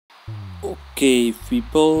Okay,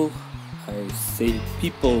 people, I say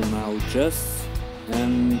people now just,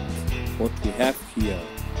 and what we have here,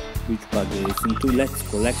 which buggy racing 2, let's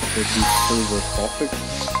collect this silver pocket.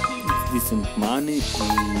 It's decent money,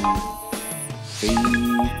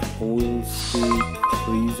 fake, oil stick,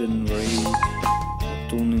 prison ray,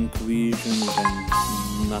 tuning vision,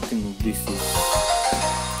 and nothing of this is,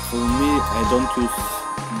 for me, I don't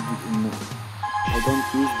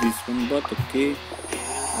use this one, but okay.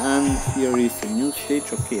 And here is a new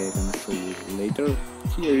stage. Okay, I'm gonna show you later.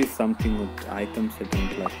 Here is something with items I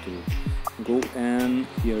don't like to go, and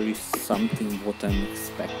here is something what I'm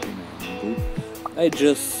expecting and go. It's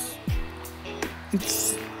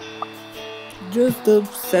just the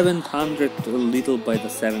 700, a little by the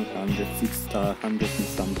 700, 600 and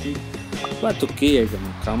something. But okay, I'm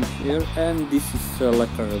gonna come here, and this is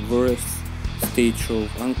like a reverse stage of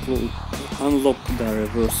unlock the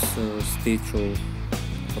reverse stage of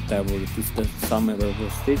whatever it is, the summer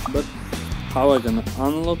reverse stage. But how I'm gonna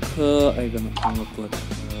unlock? Like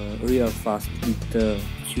real fast with the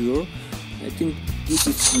cure. I think this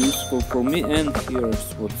is useful for me, and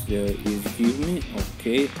here's what is give me.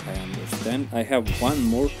 Okay, I understand. I have one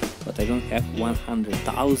more, but I don't have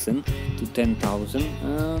 100,000 to 10,000.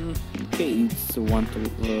 Okay, it's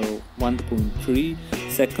 1.3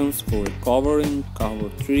 seconds for recovering, cover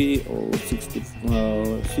 3 or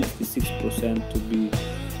 66% to be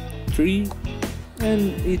 3,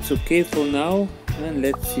 and it's okay for now. And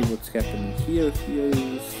let's see what's happening here. Here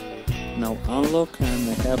is now unlock, and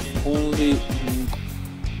I have only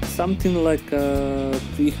something like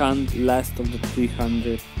 300, last of the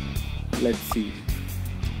 300. Let's see,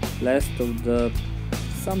 last of the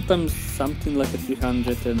sometimes something like a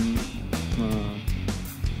 300 and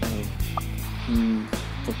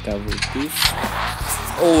whatever it is.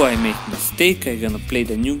 Oh, I make mistake. I'm gonna play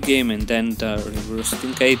the new game and then the reverse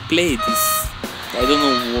thing. I play this. I don't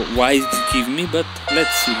know why it give me, but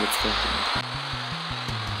let's see what's happening.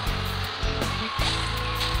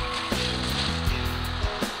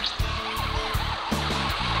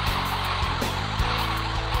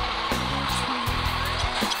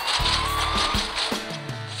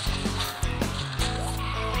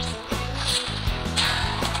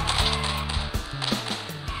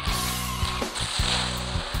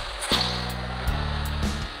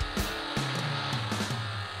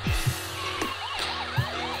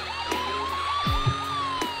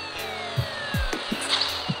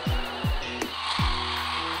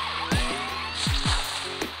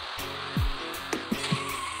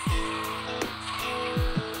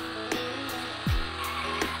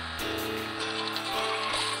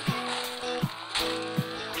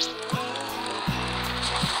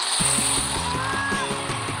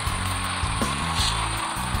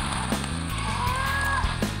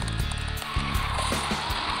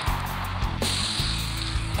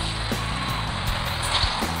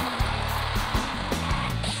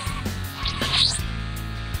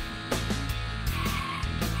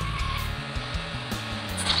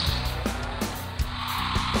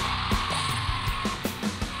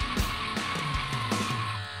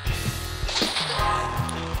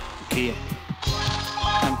 Okay,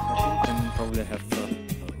 I'm probably have a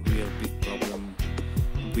real big problem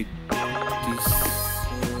with this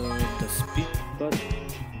the speed, but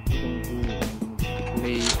I'm going to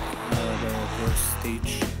play the first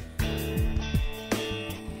stage.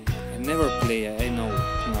 I never play. I know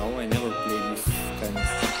now. I never play this kind of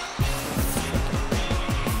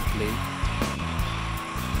play.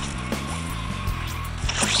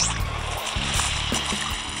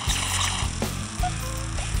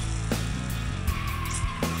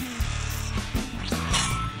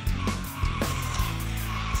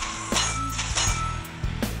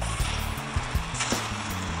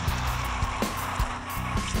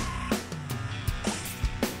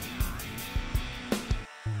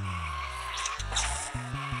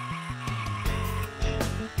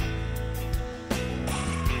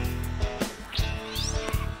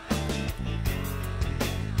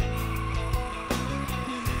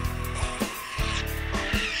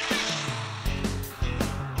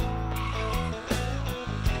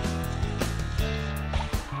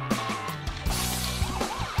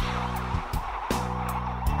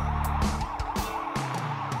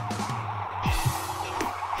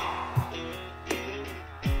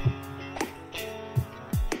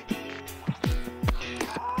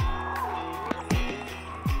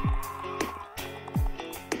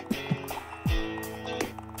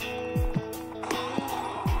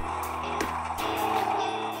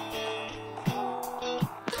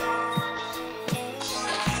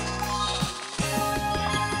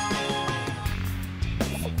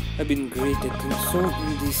 been great getting through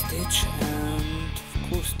in this stage, and of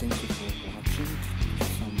course thank you for watching. If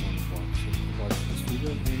someone watch this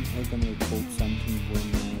video, and I'm gonna report something when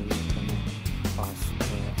I'm gonna pass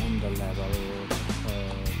on the level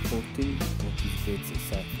 14, what is great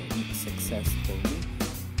success for me.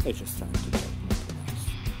 I just trying to get more nice.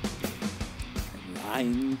 I'm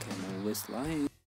lying, I'm always lying.